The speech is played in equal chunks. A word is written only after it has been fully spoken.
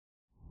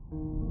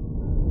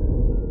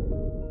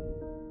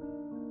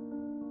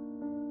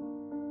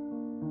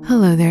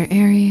Hello there,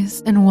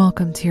 Aries, and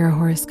welcome to your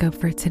horoscope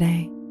for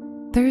today,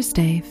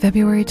 Thursday,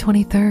 February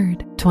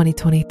 23rd,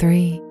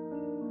 2023.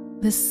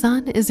 The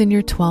sun is in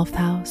your 12th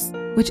house,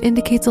 which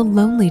indicates a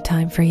lonely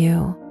time for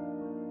you.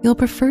 You'll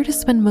prefer to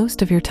spend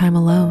most of your time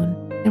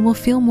alone and will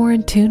feel more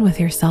in tune with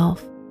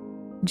yourself.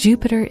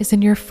 Jupiter is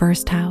in your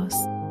first house,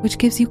 which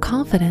gives you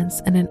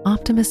confidence and an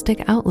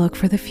optimistic outlook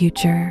for the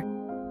future.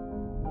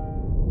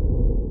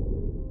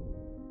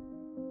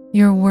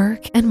 Your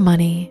work and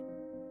money.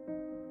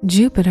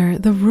 Jupiter,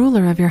 the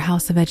ruler of your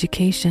house of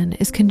education,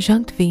 is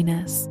conjunct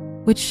Venus,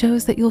 which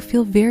shows that you'll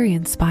feel very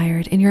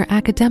inspired in your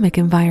academic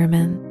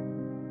environment.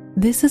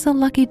 This is a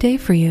lucky day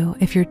for you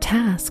if your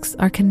tasks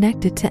are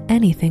connected to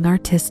anything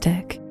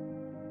artistic.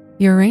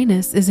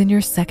 Uranus is in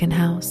your second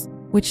house,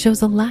 which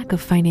shows a lack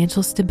of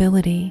financial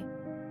stability.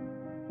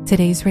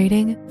 Today's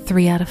rating,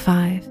 3 out of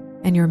 5,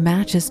 and your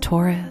match is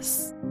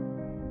Taurus.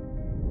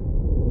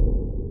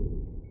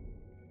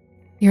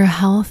 Your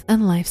health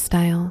and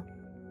lifestyle.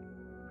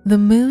 The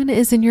moon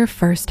is in your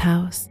first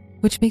house,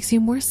 which makes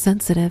you more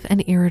sensitive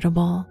and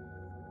irritable.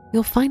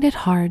 You'll find it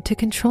hard to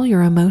control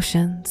your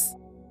emotions.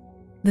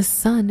 The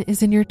sun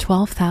is in your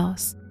 12th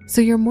house,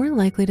 so you're more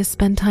likely to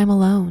spend time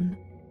alone.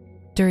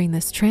 During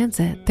this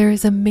transit, there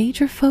is a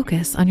major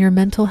focus on your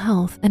mental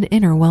health and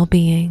inner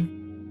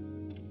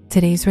well-being.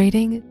 Today's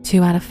rating,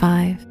 2 out of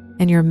 5,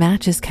 and your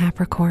match is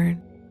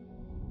Capricorn.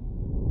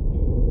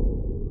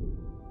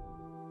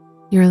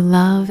 Your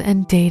love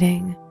and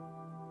dating.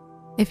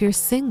 If you're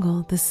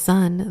single, the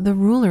sun, the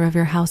ruler of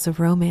your house of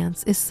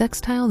romance, is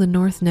sextile the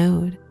North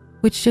Node,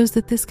 which shows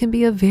that this can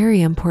be a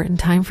very important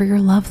time for your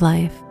love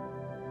life.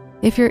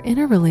 If you're in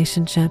a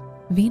relationship,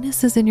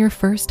 Venus is in your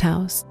first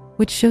house,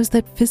 which shows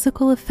that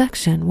physical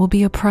affection will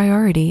be a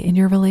priority in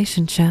your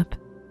relationship.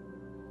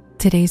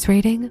 Today's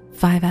rating,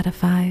 5 out of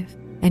 5,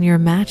 and your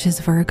match is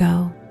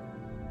Virgo.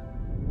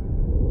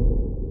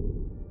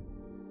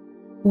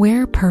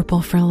 Wear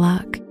purple for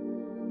luck.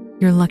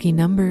 Your lucky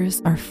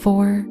numbers are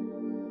 4,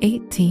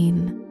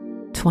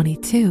 18,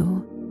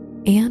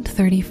 22, and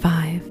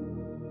 35.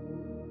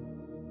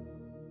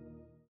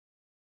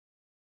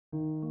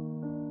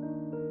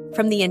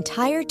 From the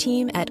entire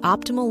team at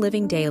Optimal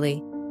Living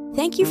Daily,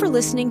 thank you for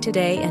listening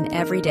today and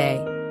every day.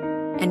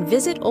 And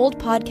visit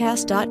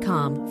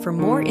oldpodcast.com for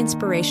more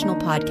inspirational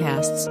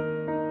podcasts.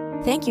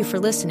 Thank you for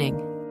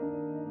listening.